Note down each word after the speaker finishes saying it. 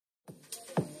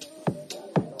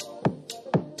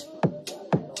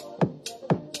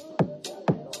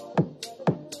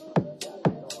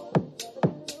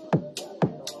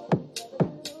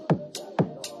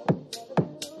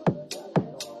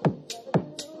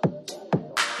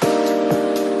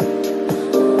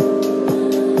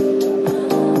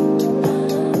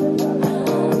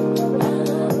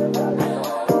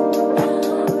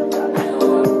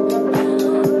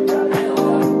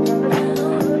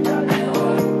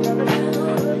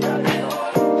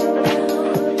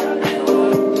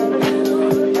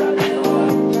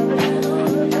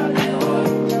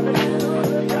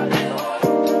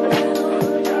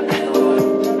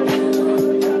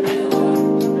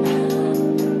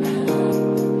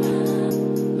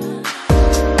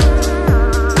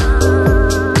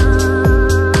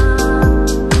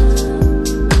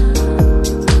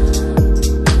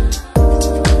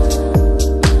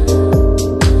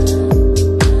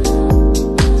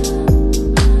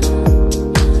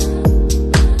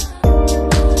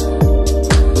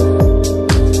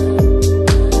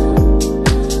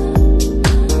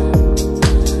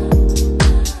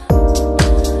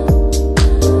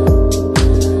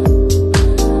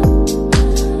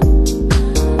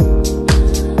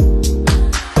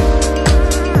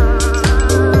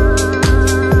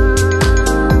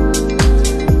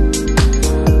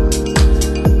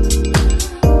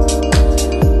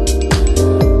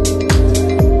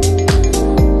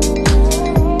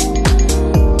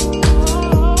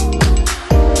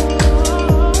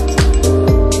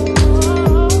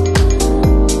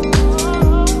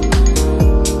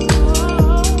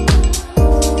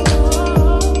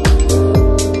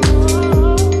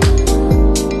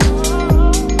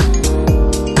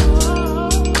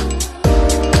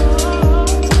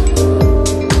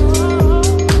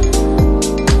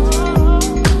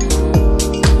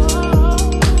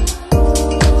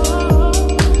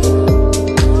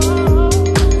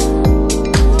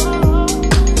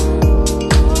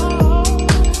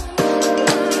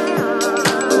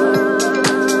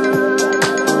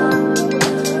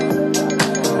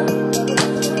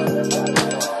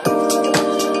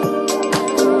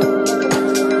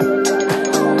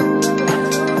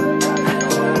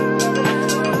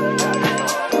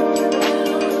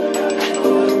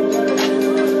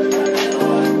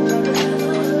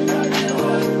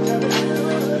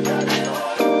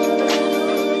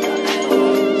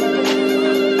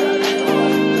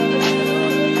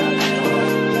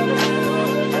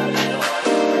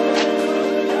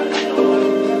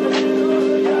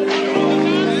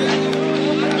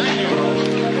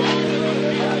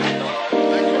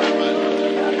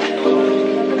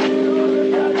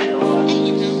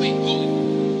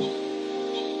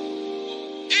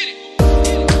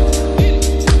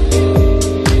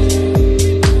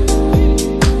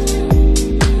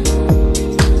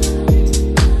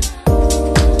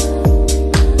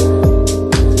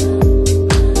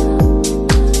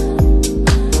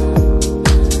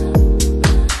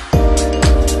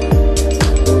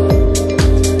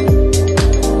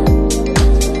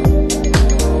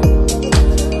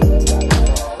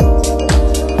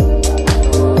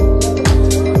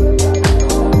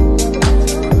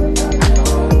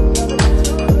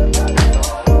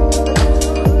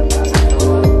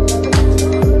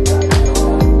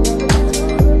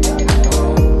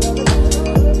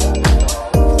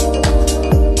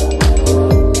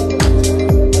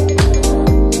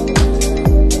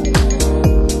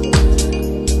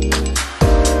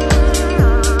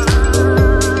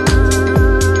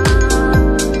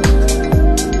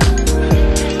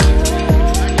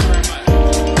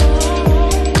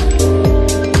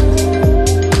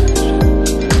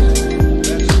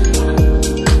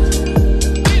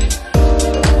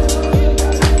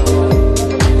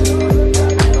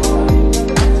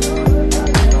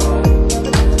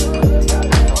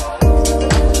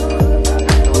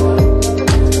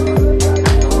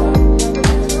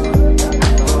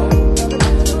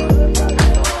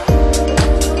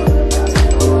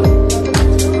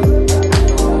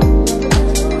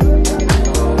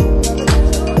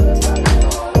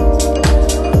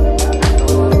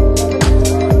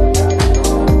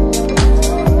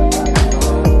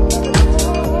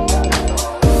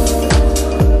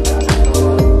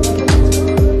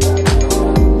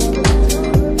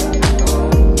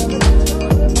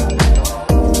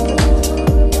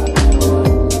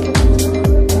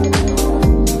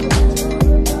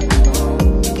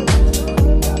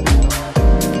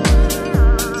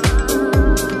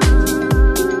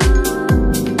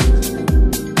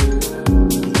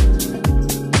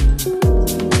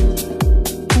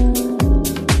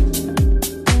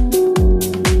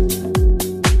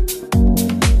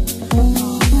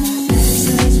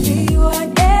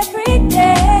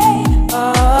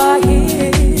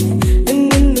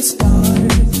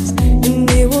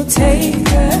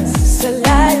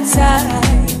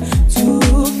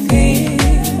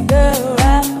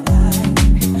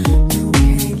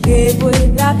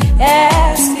stop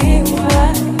asking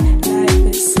why life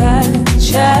is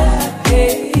such a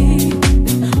pain.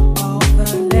 All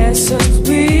the lessons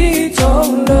we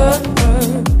don't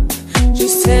learn.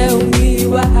 Just tell me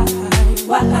why.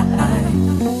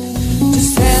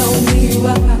 Just tell me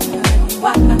why.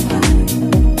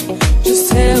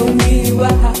 Just tell me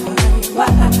why.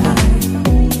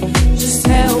 Just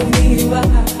tell me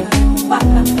why. Just tell me why.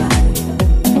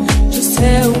 Just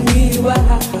tell me why.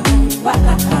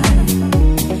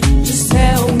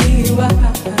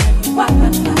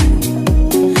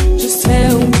 Just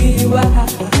tell me why.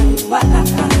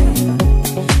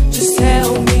 Just tell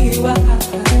me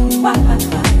why.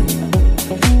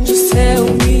 Just tell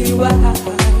me why.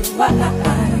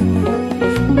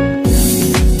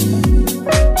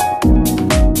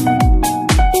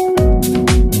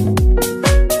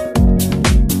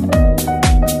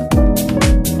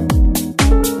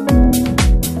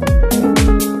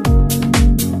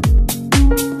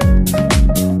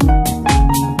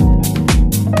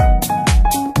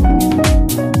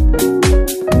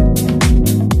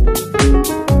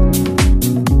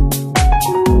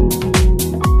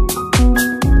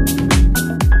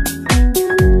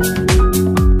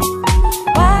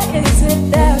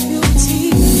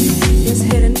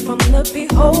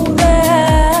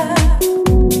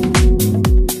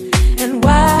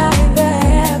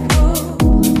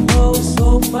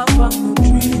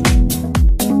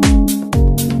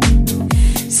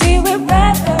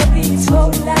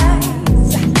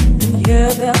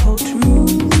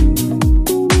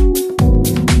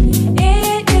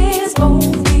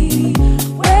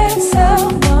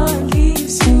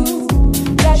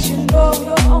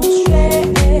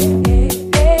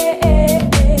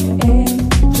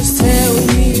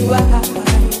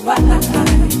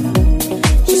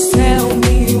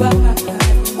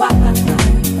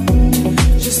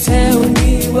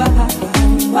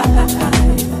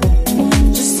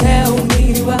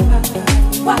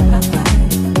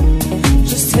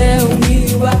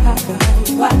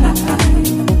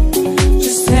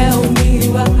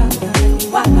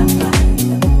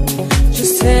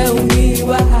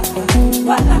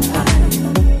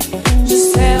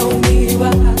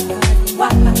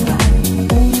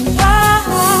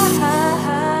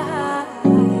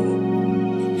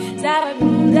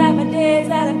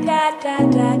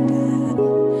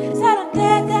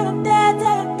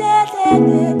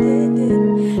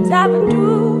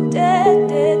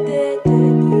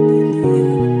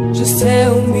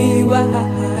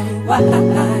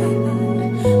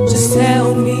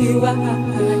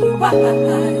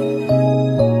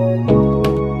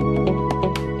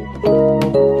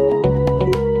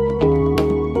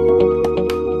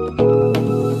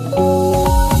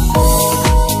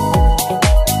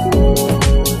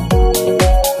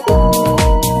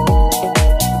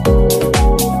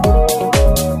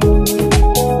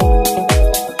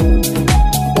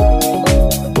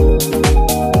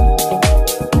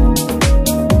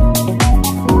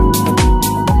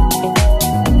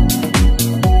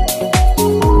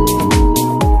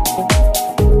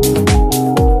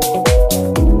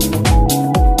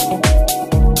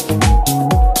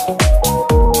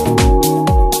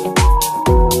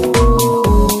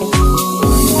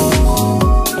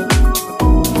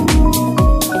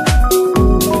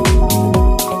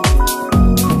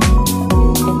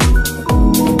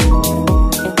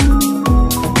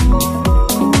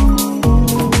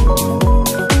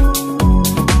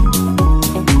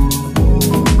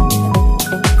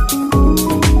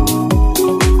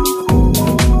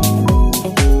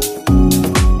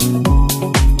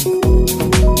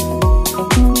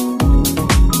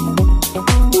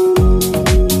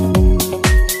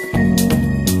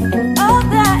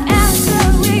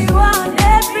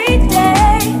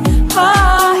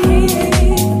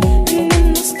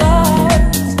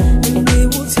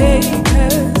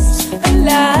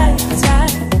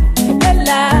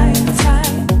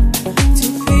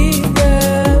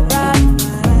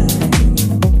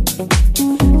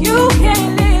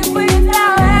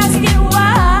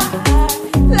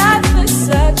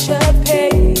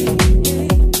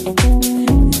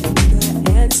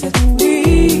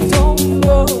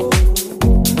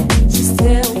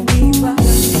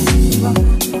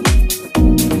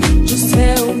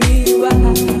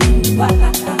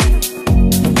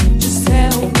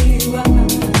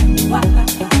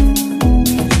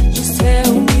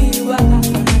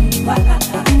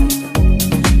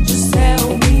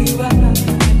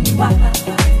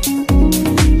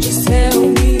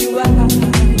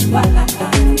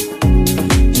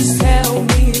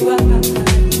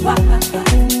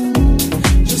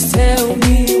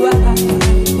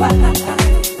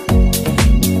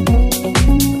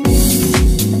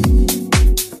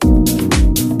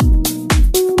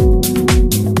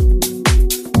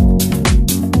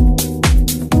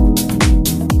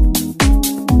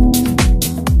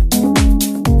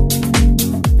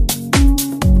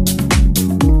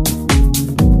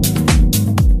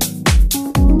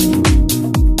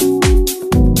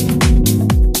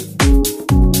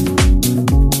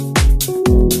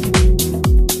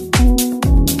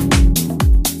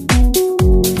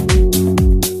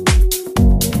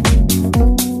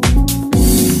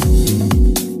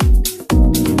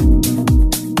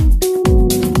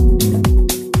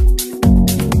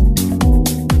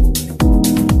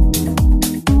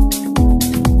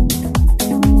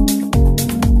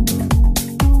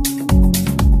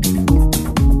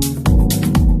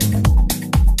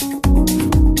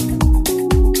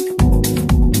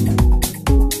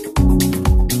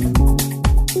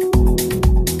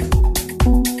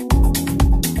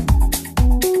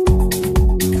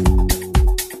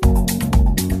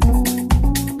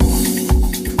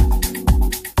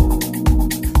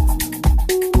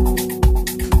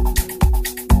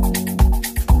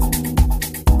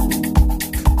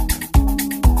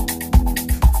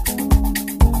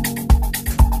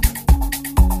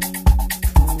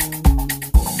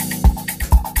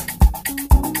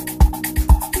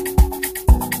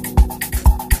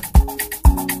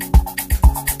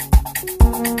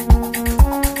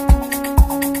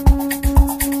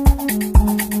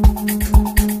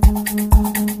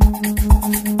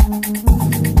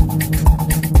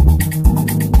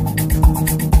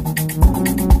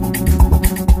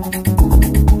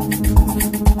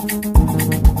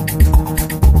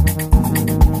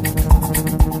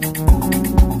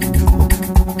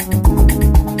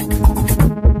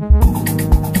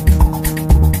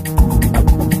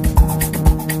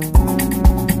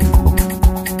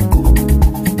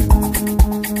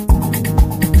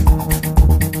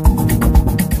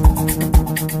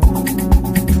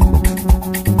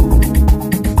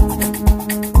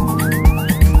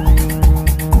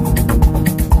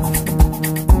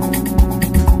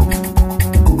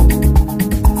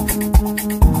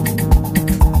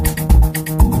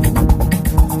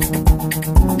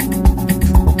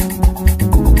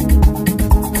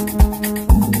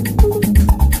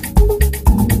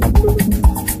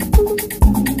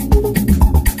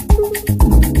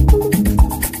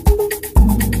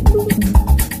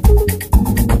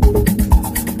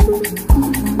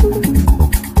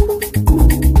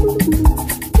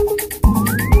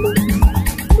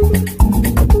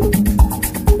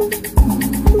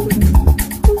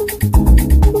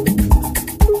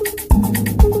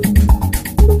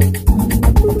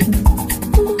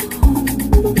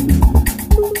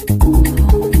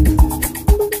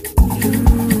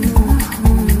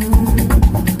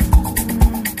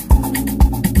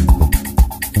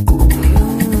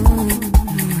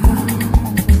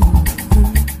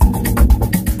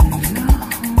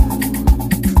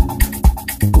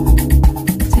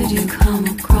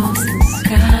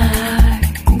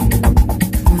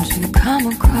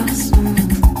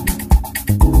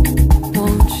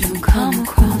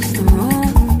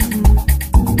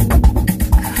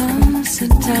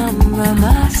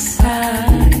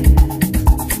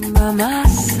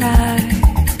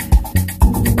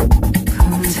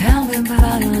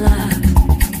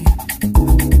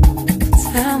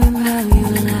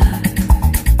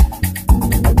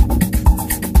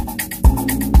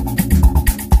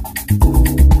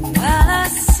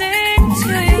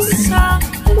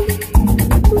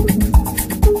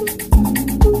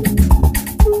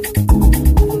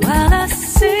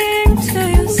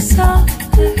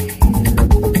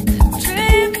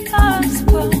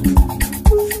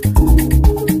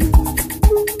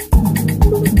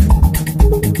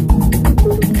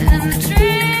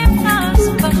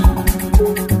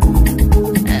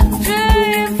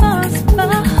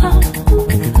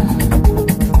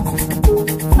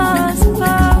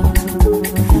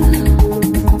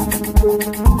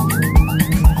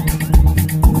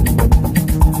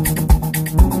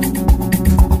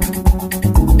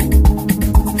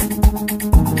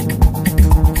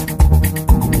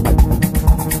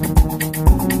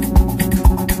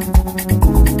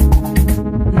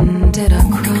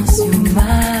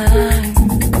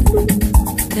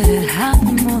 did it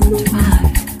happen more than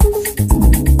twice?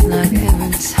 Like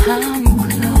every time you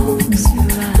close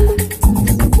your eyes,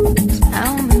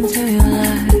 tell me do you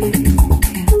like it?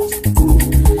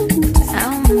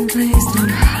 Tell me please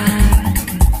don't hide it.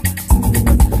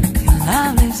 Your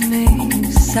love leaves me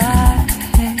sad.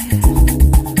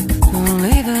 Don't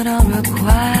leave it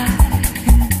unrequired.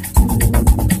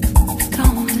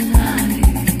 Don't deny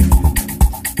it.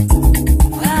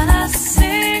 When I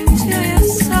sing to you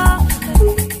softly,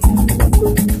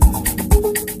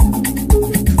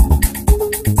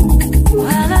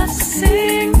 when I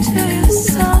sing to you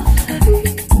softly,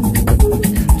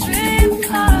 and dream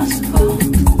possible.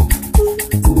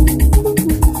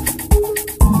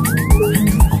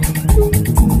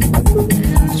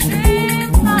 And dream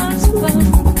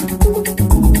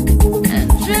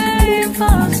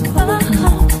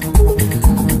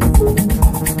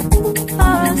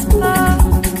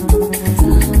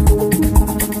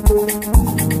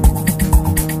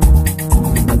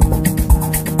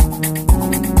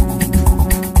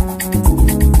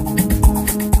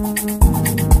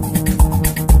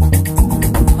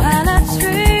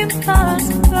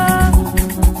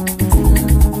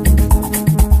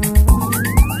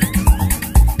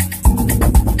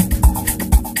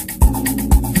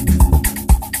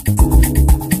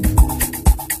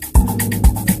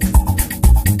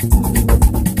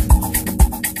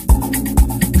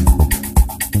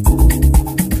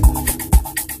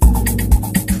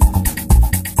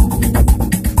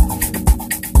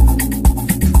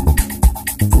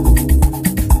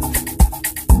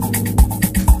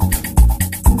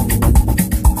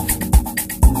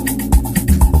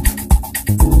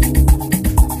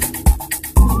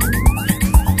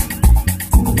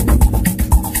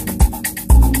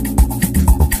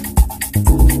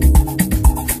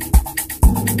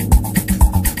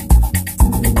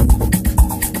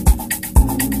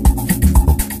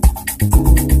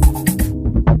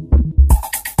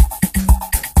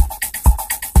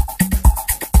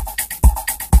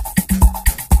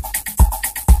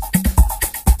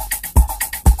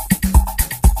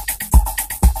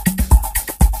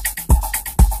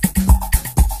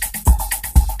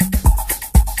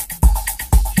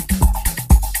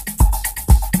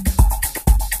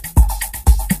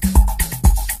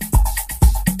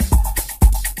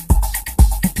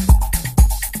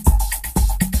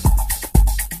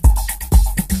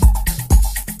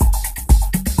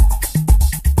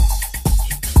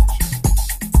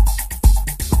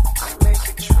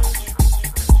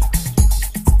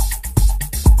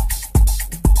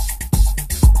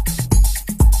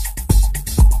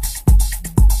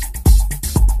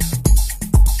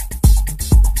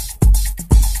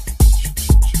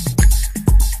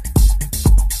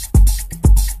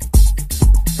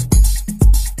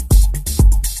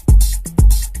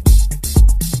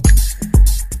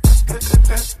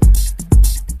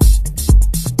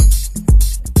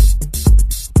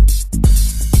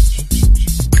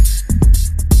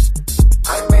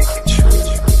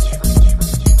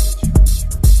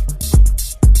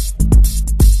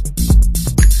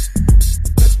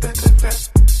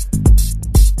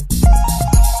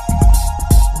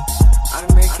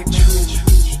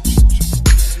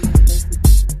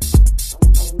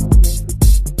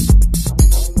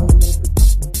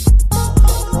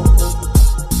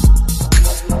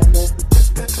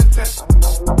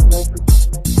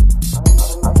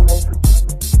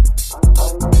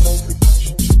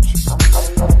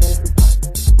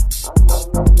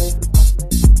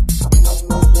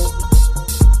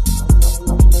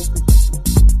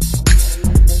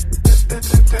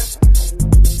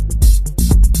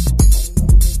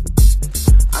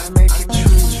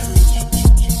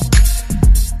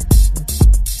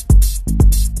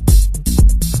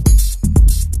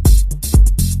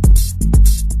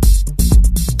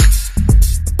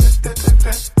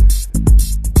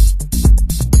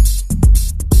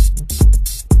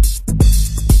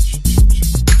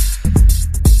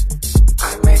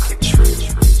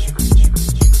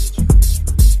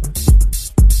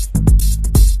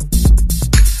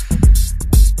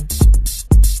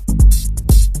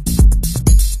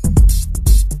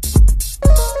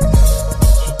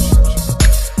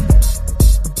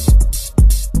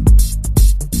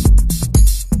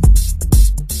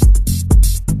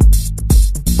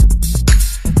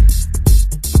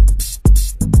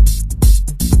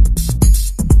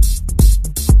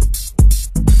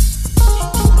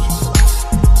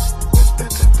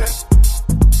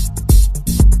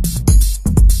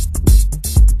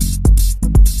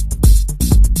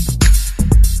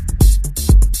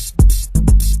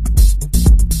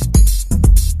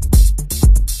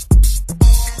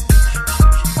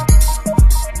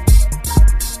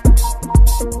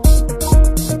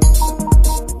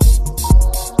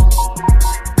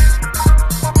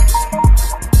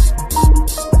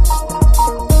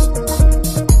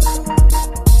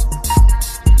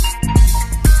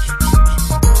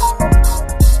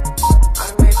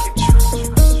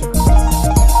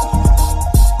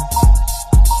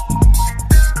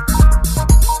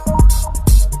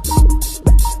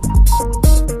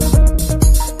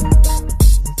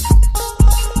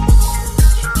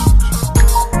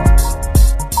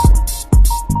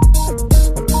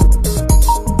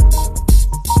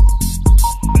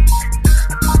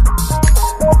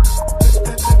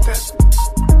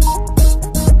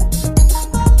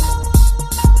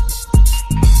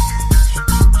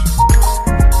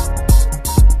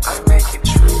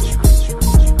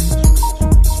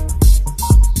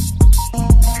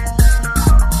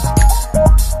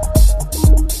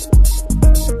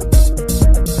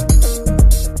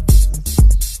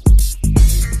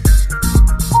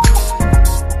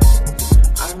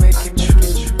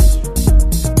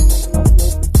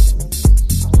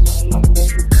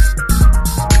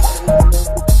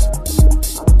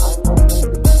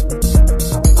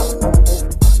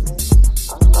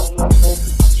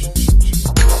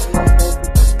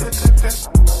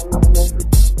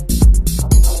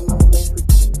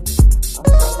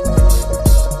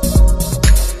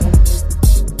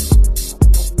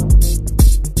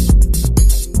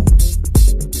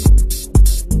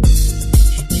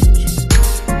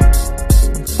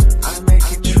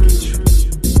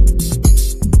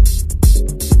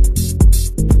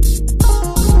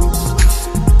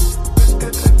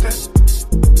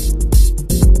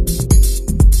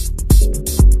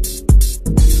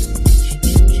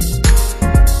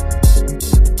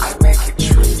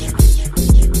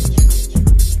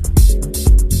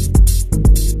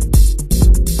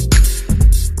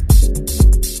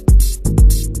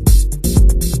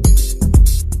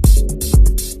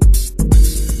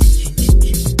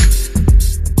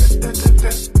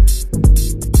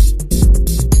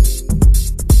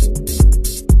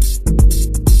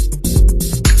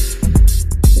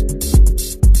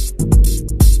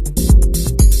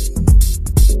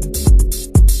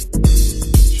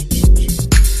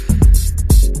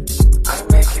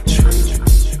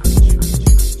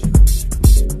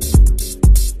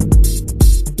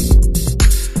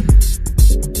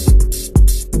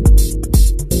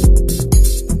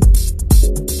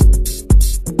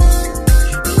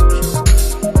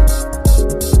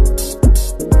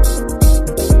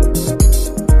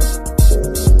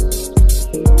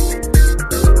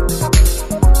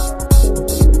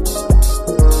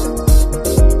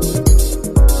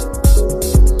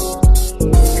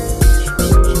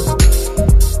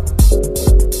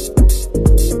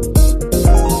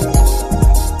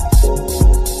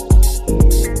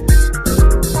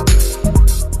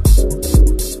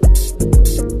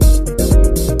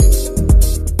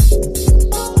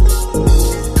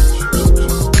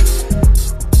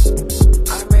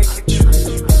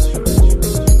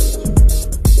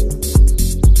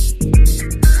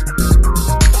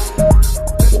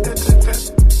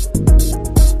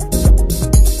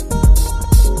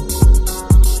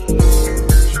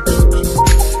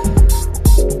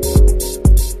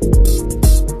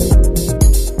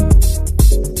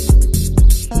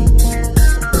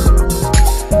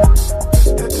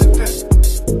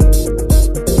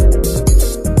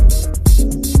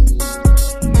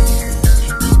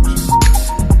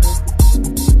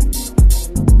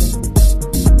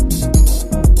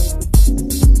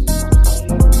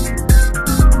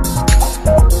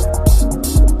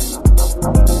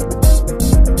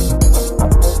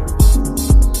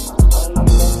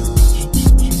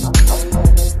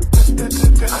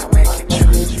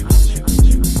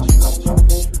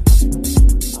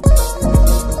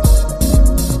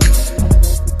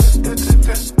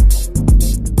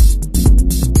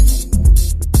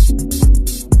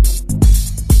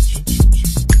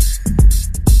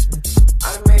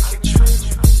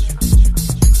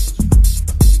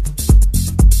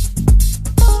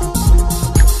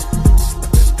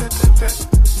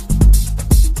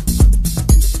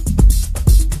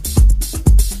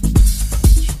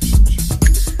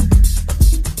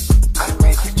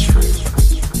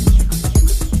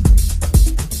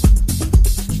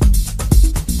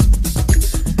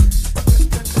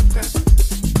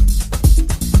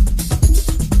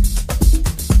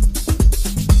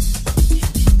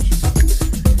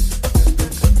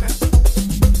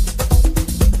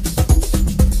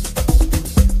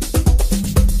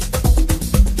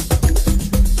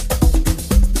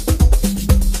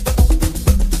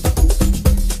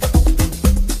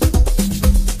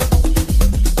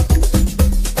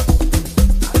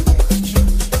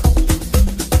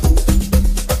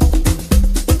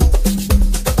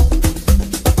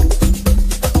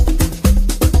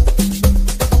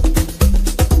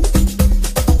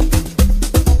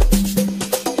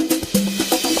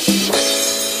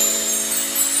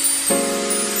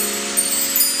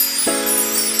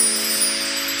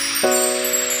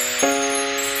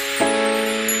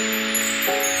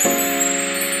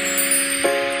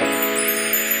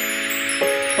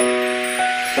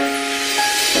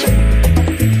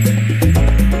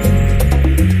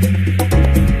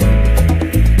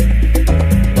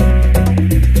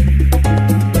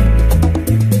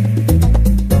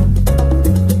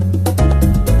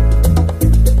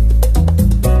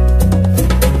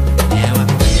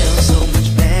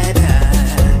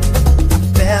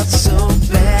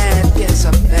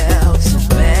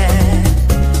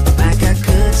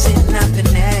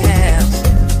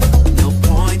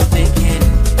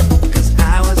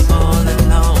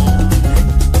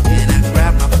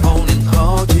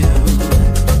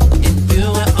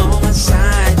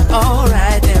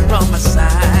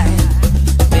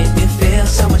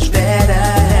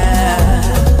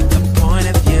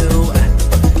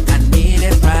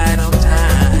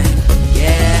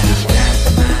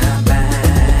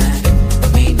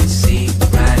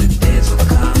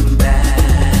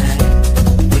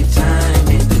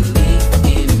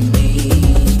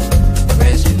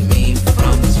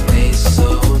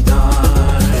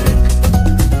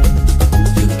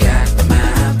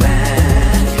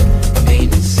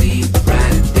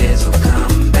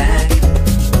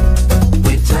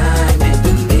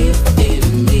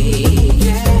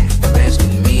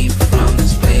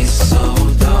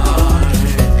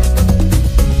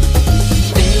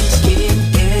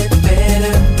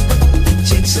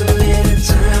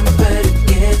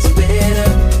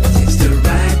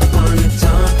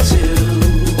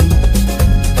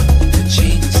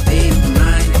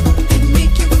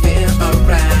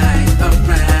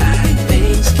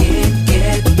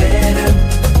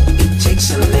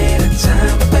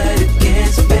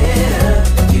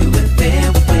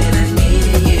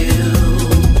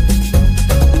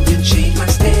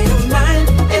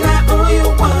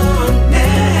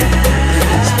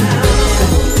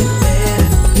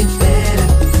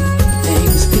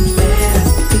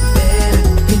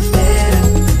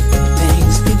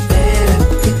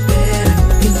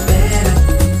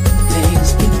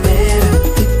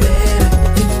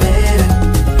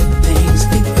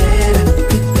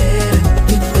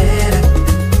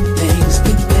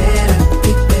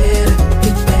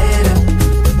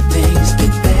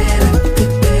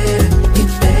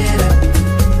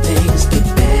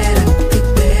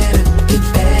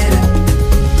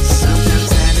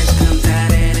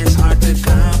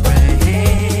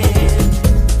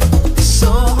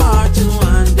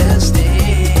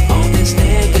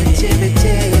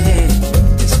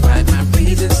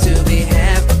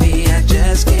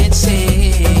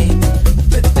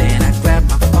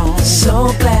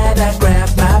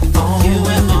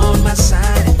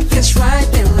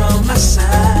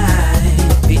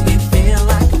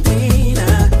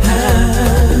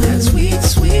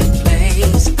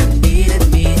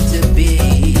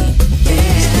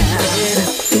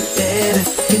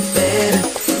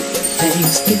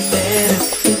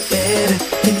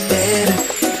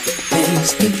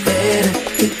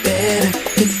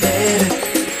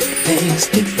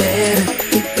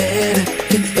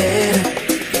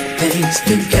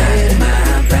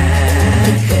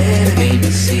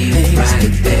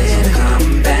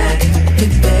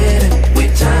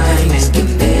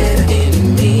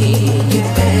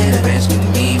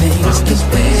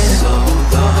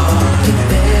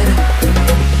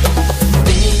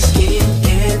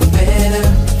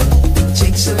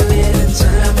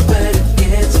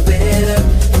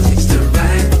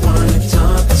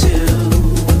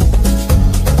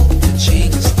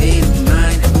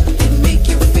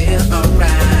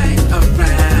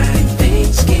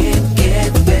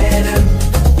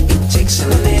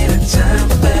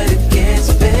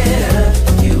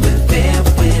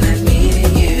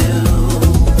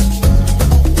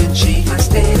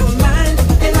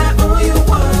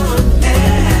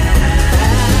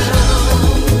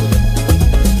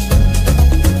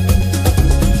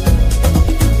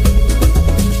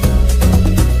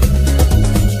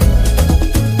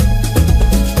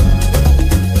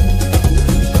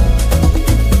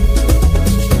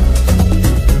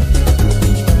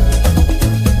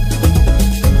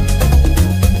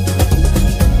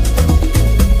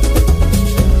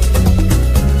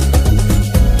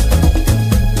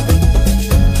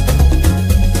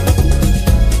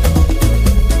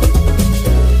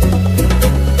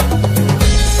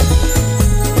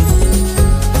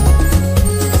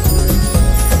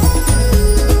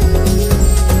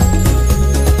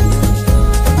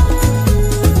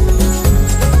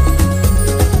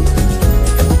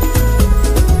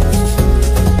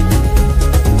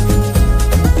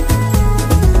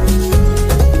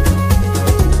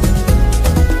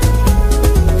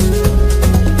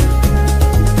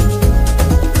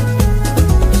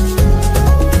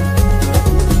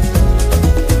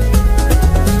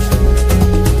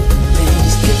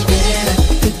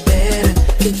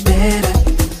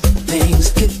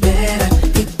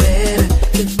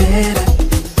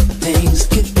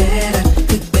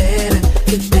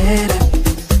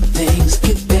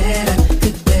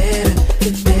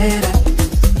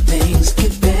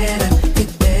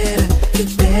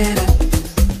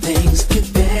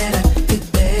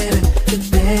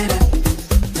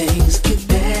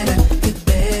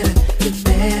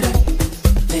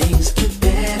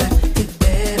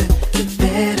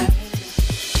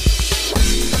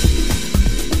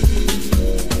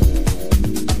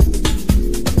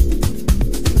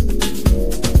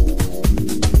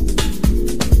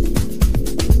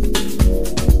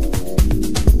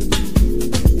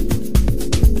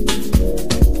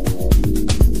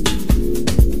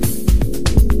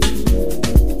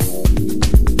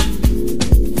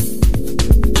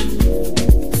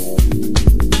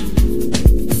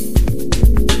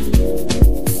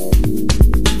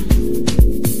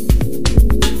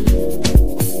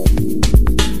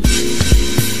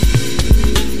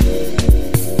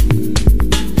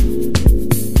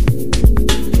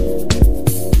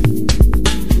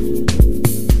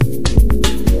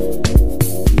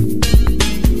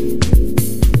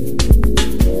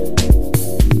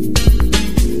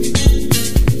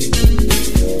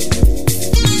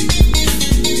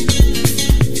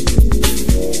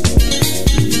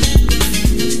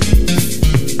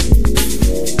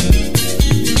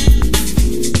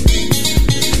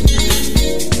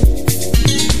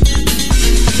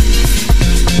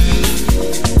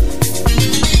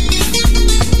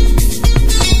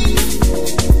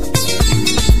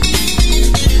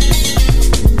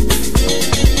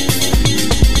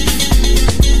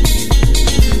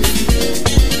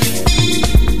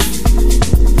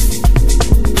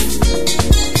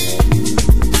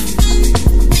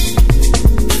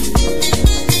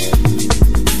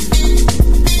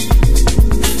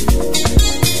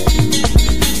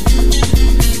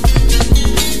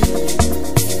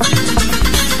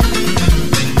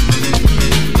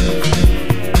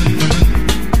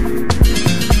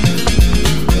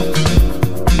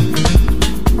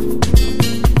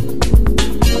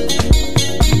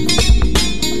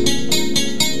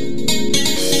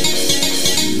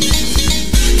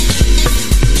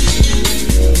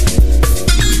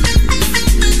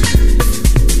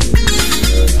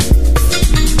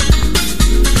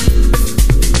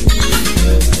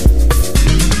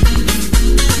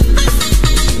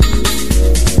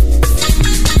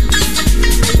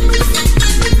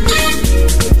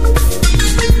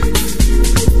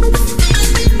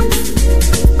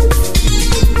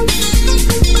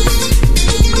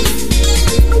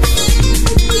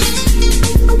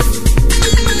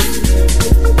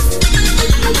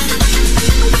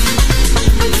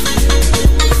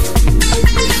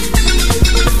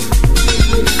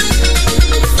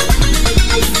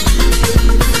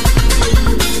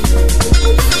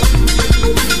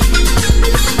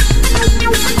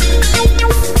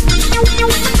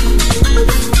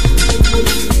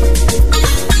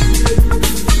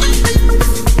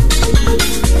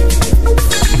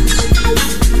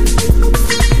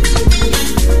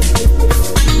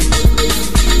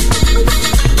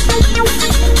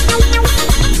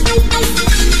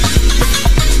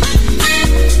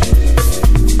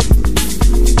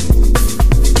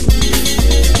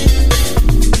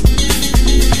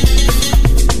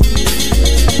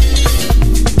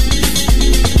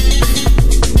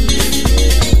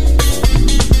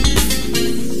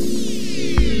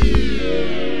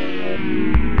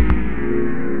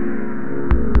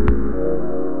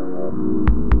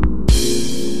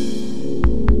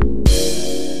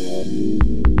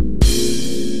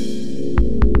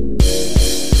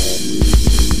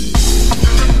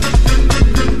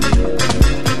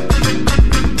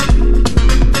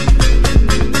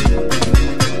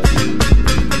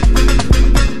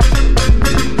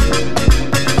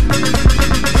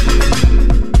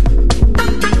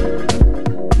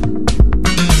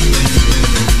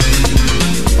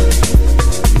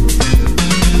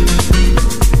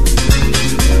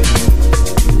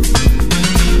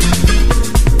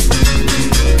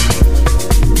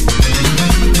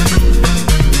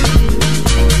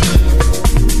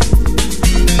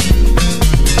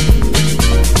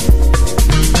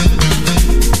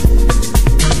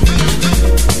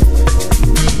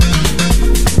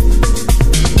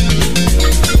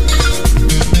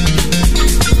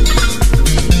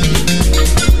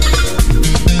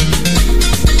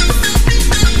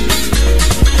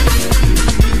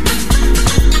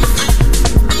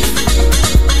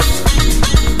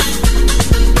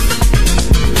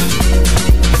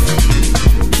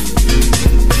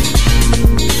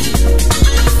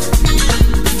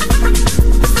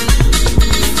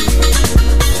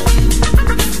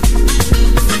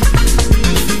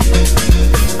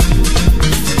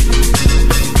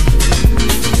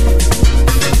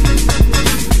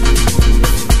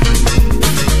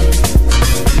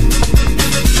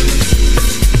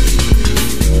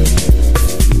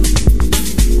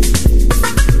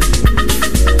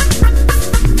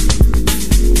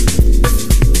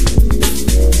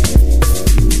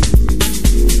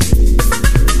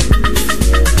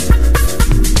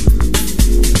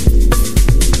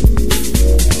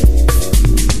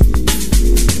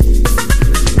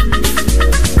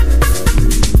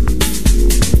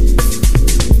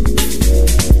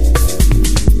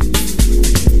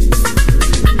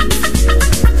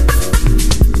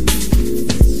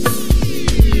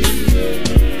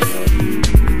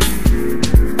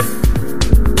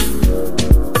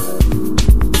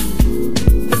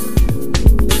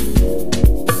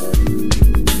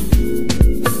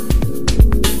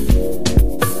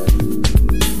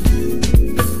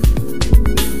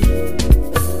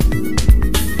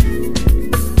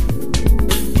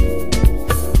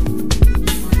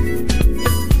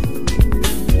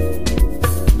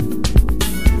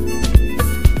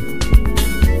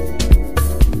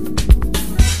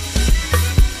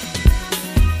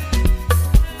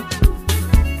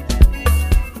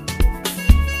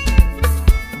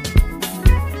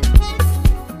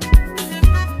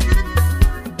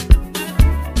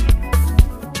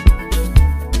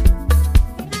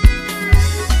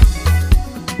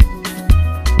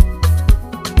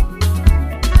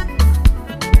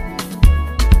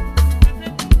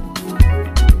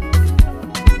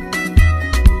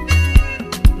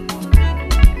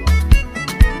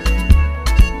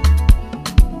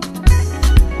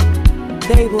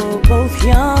They were both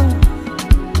young.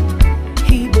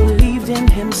 He believed in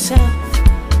himself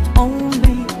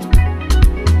only.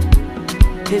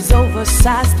 His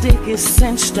oversized dick is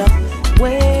cinched up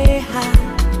way high.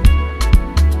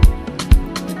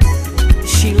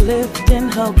 She lived in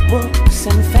her books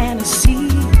and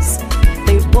fantasies.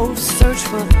 They both searched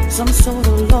for some sort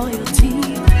of loyalty.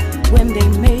 When they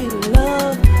made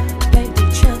love, begged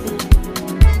each other,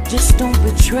 just don't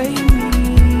betray me.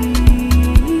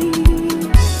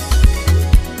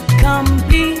 Come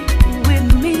be with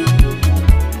me,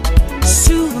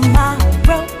 soothe my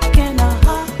broken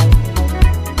heart.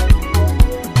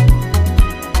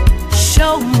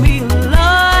 Show me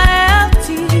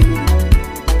loyalty.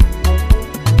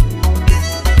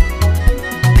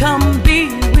 Come be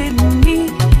with me,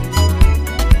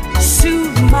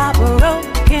 soothe my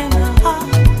broken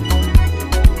heart.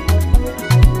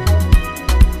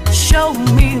 Show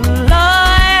me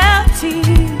loyalty.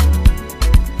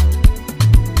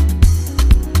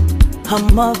 Her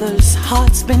mother's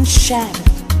heart's been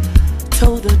shattered,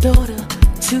 told her daughter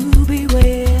to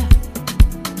beware.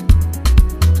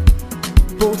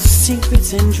 Both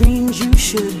secrets and dreams you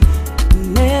should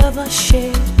never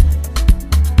share.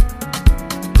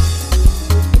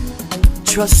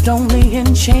 Trust only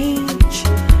in change,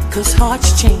 'cause hearts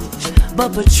change, but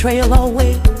betrayal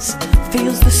always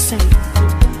feels the same.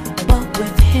 But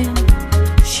with him,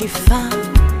 she found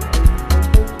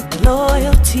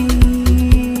loyalty.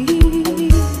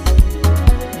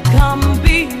 Come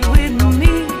be with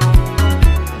me,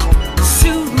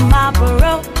 soothe my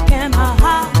broken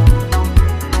heart.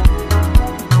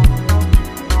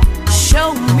 Show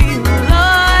me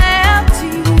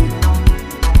loyalty.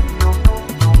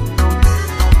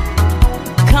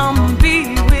 Come be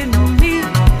with me,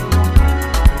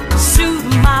 soothe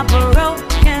my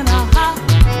broken heart.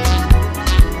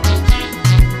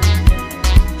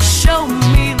 Show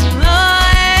me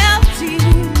loyalty.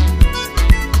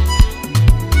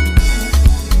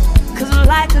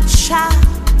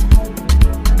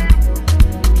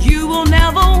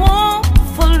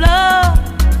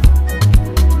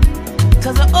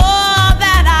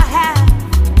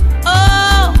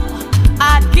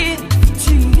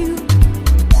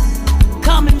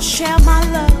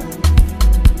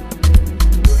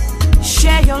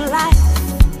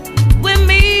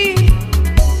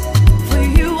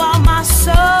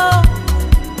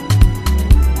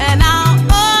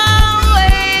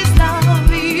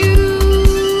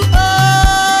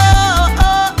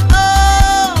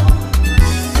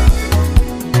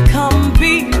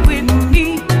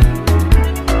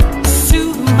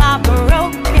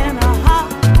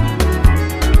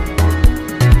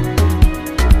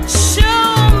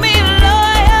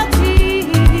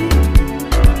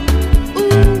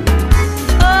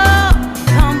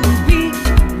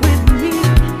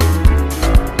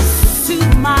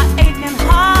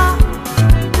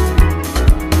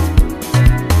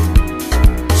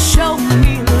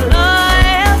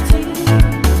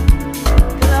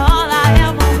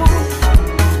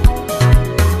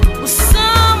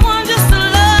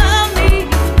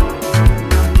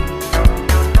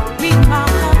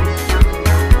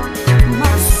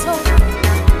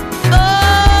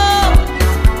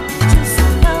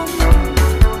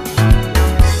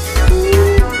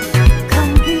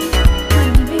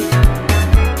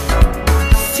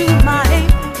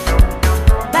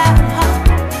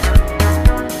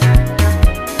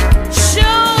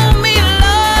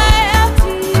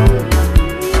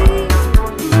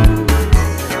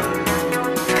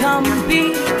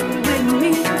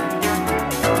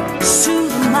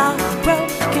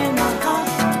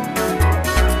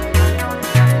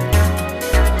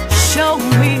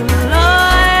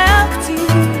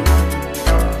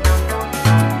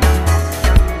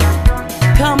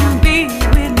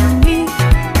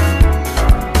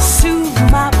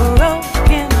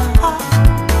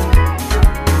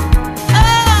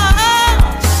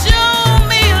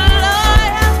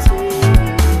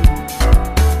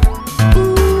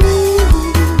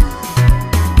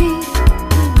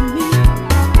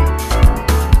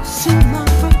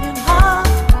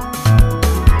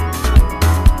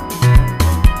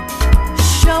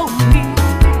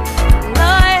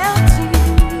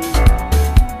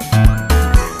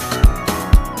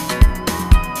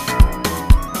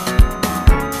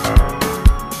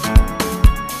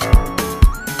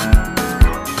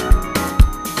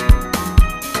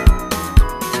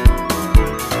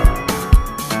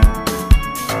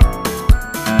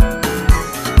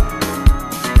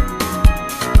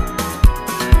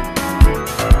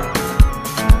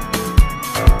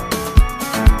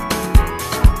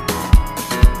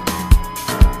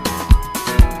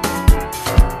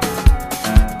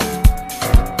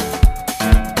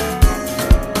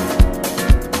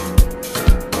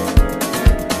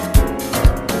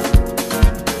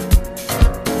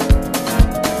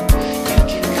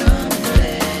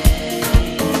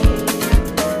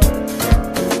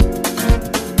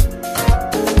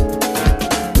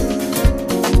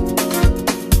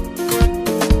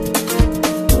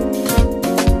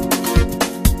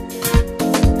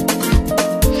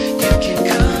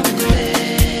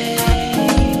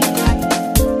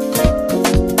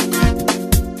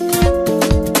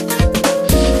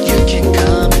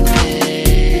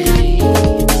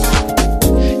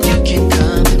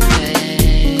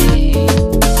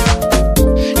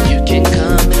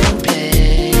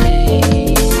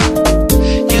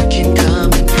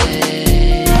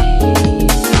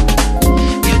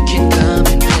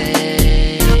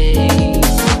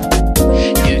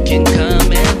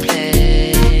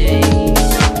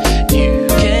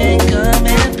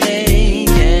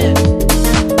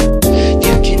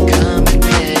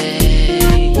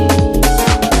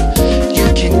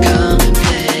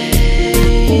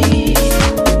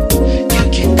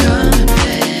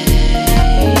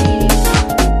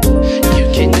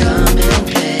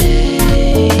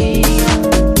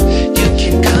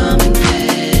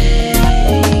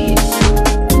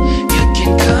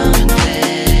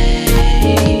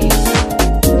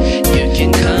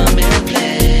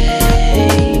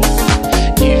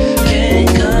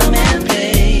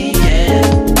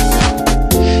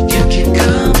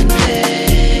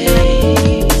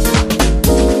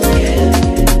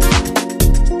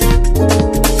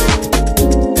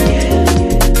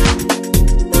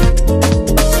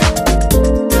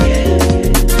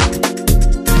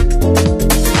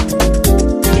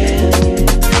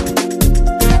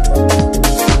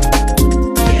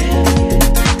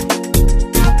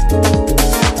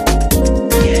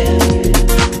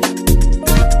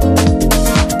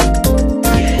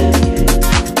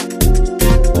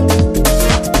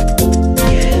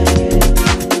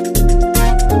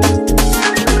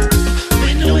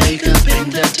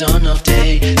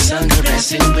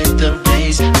 the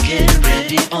race, getting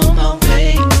ready on my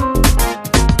way.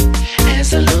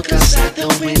 As I look outside the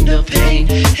window pane,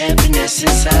 happiness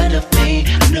inside of me,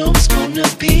 I know it's gonna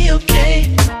be okay.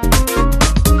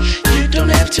 You don't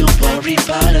have to worry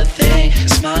about a thing,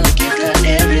 smile like you got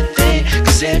everything,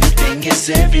 cause everything is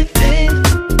everything.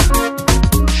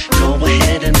 Go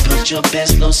ahead and put your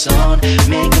best clothes on,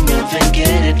 make a move and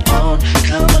get it on,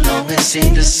 come along and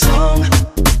sing the song.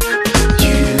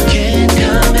 You can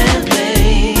come and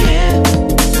play, yeah.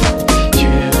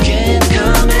 You can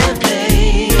come and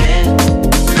play, yeah.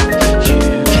 You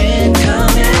can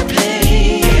come and play,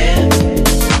 yeah.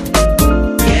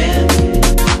 Yeah,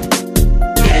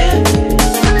 yeah.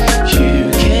 You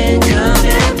can come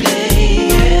and play,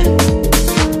 yeah.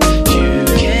 You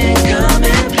can come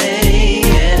and play,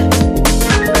 yeah.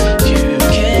 You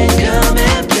can come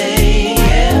and play,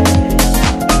 yeah.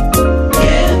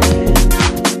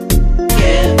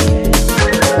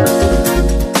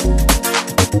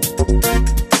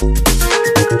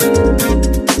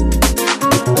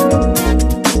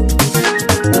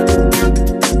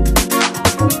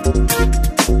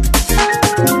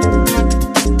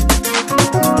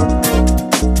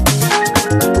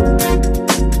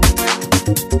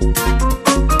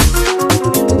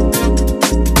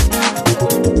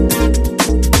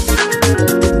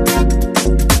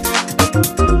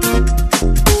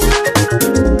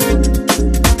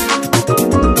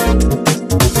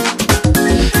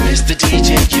 Mr. DJ,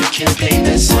 you can play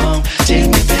that song. Take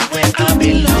me back where I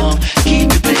belong.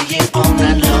 Keep it playing all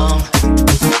night long.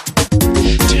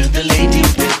 To the lady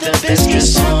with the best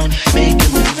dress on, make a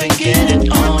move and get it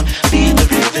on. Be the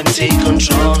rhythm, take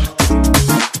control.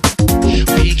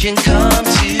 We can come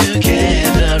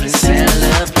together and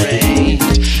celebrate.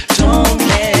 Don't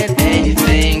let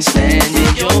anything stand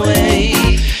in your way.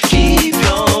 Keep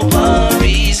your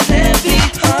worries left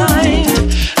behind.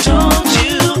 Don't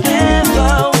you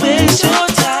ever waste your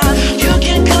time. You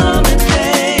can come and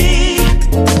play.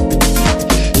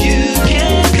 You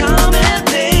can come and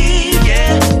play,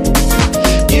 yeah.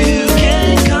 You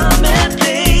can come and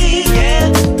play, yeah.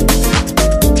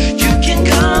 You can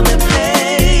come and play.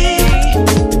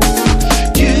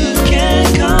 You can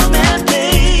come and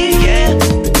play, yeah.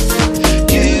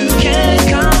 You can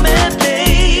come and play,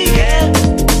 yeah.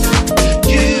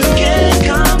 You can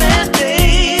come and play,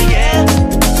 yeah.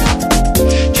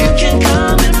 You can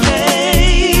come and play.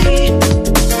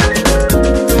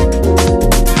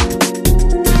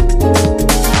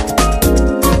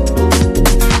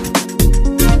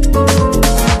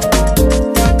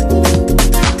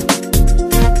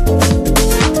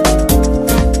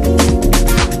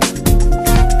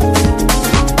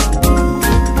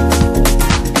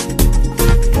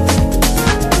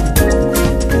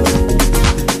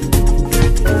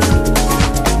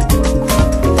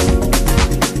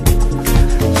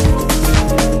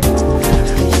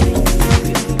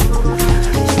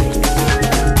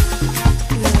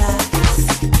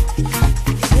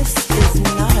 This is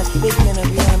not a figment of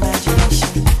your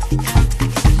imagination.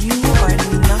 You are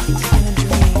not in a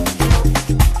dream.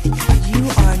 You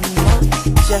are not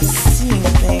just seeing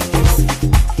things,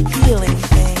 feeling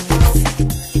things.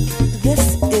 This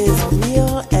is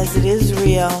real as it is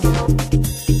real.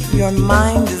 Your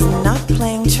mind is not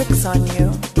playing tricks on you.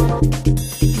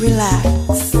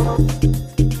 Relax.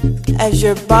 As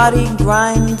your body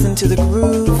grinds into the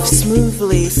groove,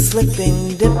 smoothly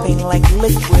slipping, dipping like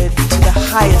liquid to the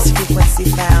highest frequency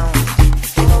found.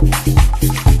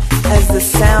 As the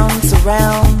sound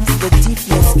surrounds, the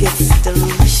deepness gets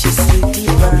deliciously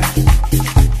deeper.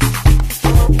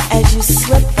 As you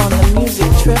slip on the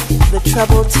music trip, the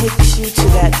treble takes you to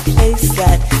that place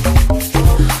that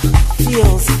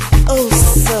feels oh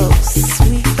so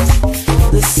sweet.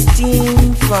 The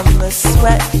steam from the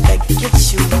sweat that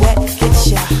gets you wet, gets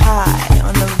you high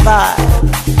on the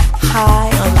vibe, high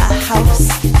on the house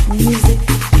music,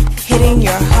 hitting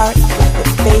your heart with the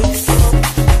bass,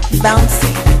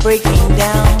 bouncing, breaking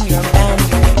down your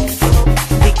boundaries,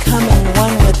 becoming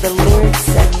one with the lyrics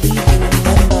that leave you in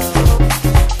limbo.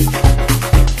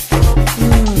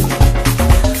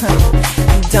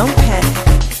 Don't panic,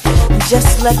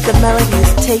 just let the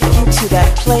melodies take you to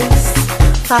that place.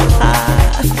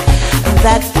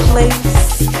 That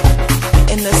place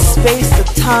in the space of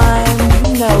time,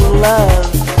 you know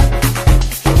love.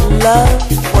 Love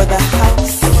for the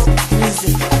house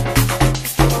music.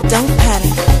 Don't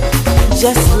panic,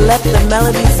 just let the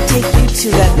melodies take you to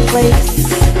that place.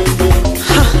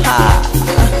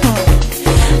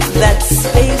 That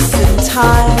space and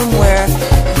time where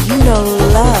you know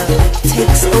love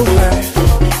takes over.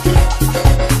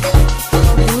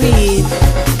 Breathe.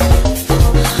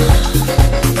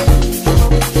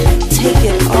 Take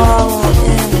it all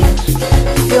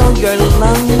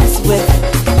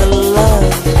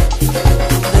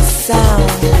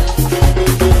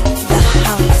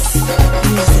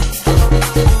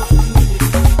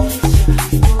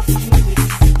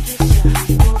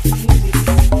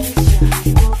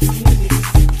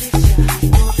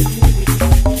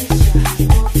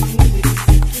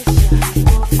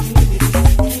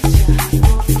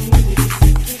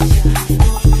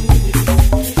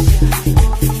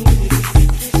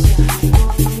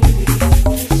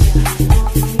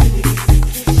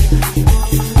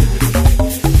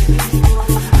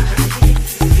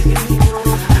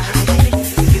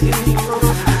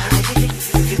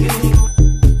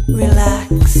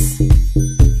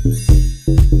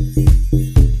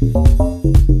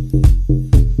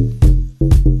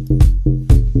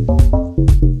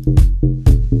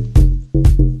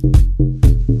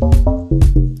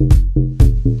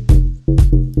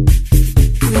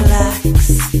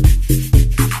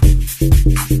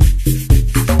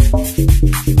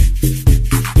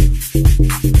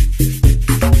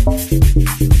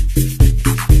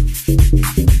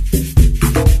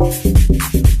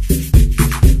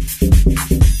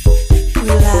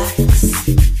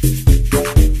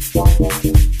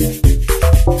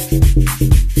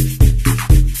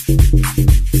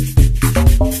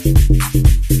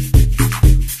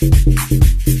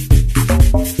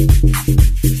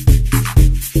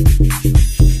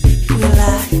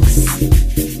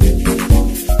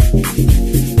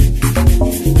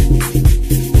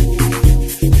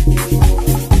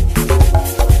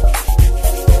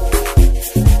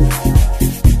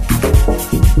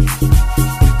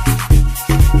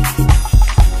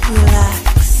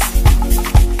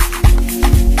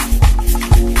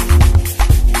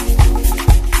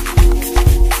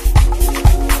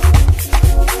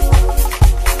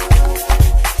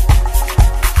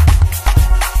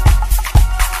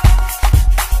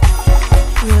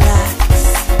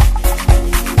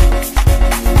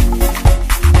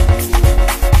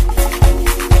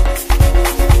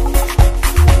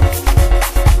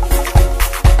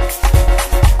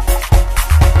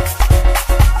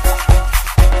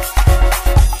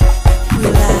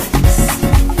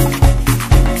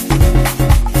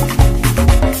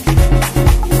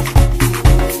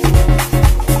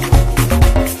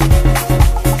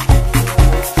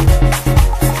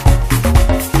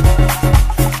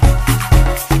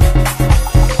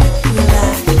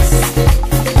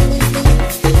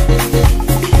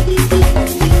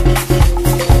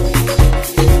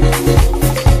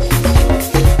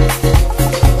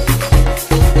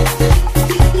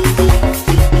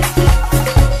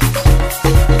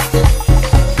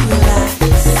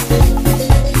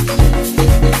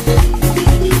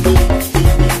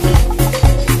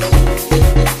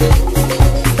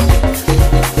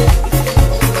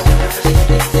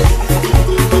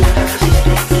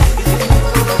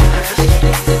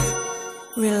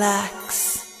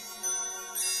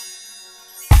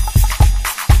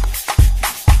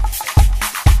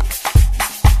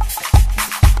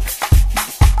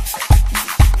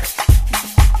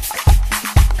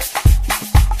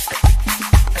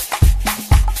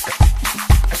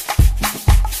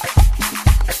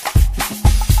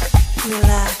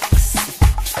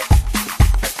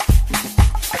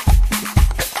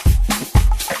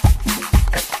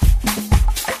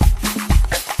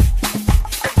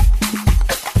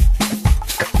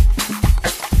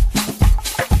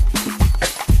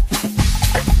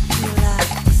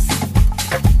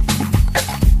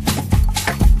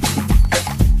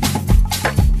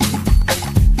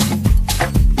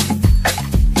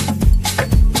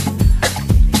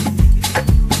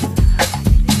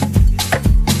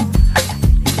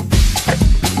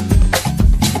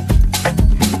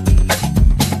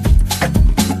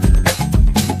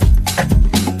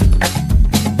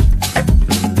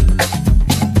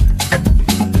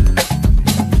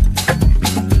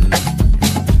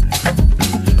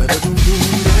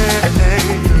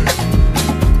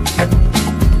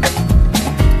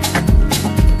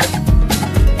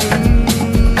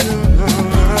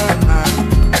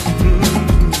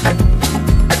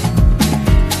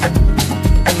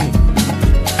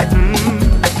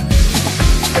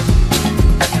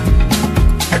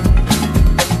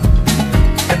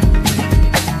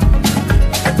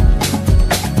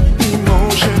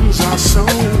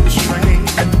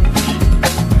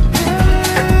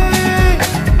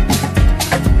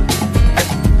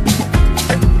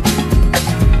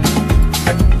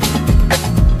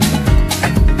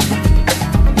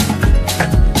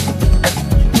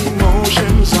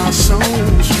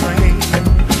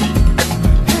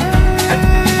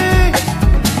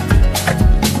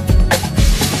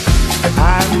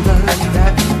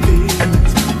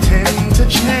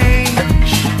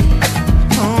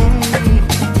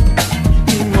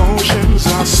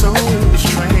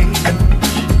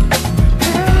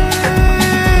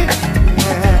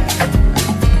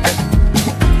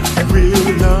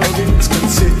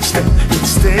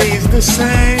the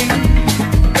same.